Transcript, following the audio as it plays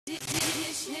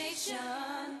Nation.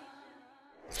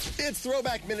 It's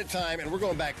Throwback Minute time, and we're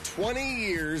going back 20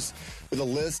 years with a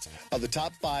list of the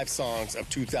top 5 songs of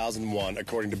 2001,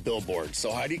 according to Billboard.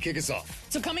 So, Heidi, kick us off.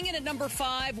 So coming in at number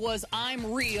 5 was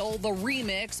I'm Real, the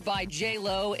remix by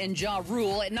J-Lo and Ja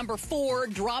Rule. At number 4,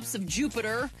 Drops of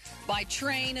Jupiter by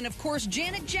Train. And, of course,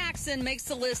 Janet Jackson makes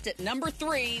the list at number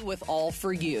 3 with All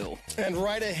For You. And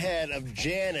right ahead of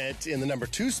Janet in the number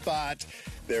 2 spot,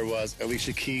 there was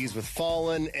Alicia Keys with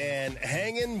Fallen, and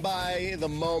Hanging by the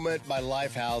Moment by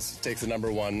Lifehouse takes the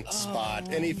number 1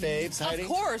 spot. Any faves, Heidi? Of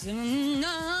course.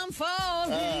 I'm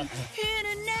falling in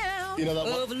and out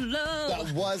of love.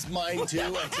 That was mine, too,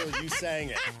 until you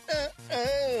sang it.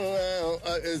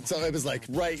 So it was like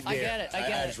right there. I get it.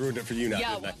 I just ruined it for you now,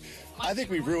 Yeah. didn't I? I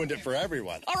think we ruined it for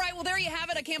everyone. All right, well, there you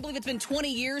have it. I can't believe it's been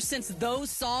 20 years since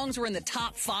those songs were in the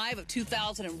top 5 of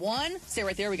 2001. Stay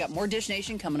right there. We got more Dish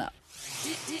Nation coming up.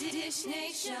 Dish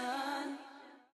Nation.